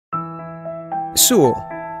Sewell,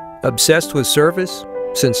 obsessed with service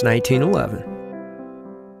since 1911.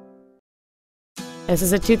 This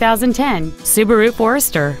is a 2010 Subaru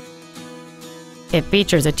Forester. It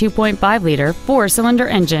features a 2.5-liter four-cylinder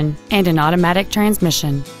engine and an automatic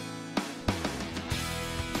transmission.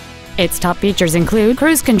 Its top features include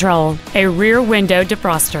cruise control, a rear window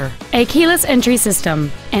defroster, a keyless entry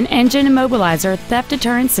system, an engine immobilizer theft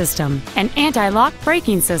deterrent system, an anti-lock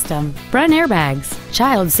braking system, front airbags,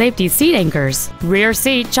 child safety seat anchors, rear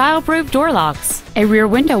seat child-proof door locks, a rear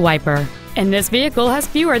window wiper, and this vehicle has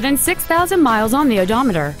fewer than 6,000 miles on the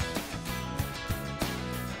odometer.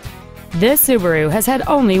 This Subaru has had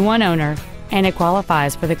only one owner, and it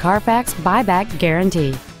qualifies for the Carfax buyback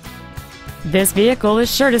guarantee. This vehicle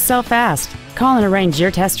is sure to sell fast. Call and arrange your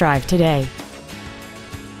test drive today.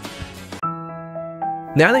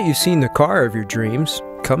 Now that you've seen the car of your dreams,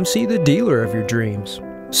 come see the dealer of your dreams.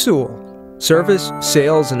 Sewell. Service,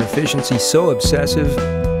 sales, and efficiency so obsessive,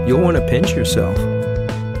 you'll want to pinch yourself.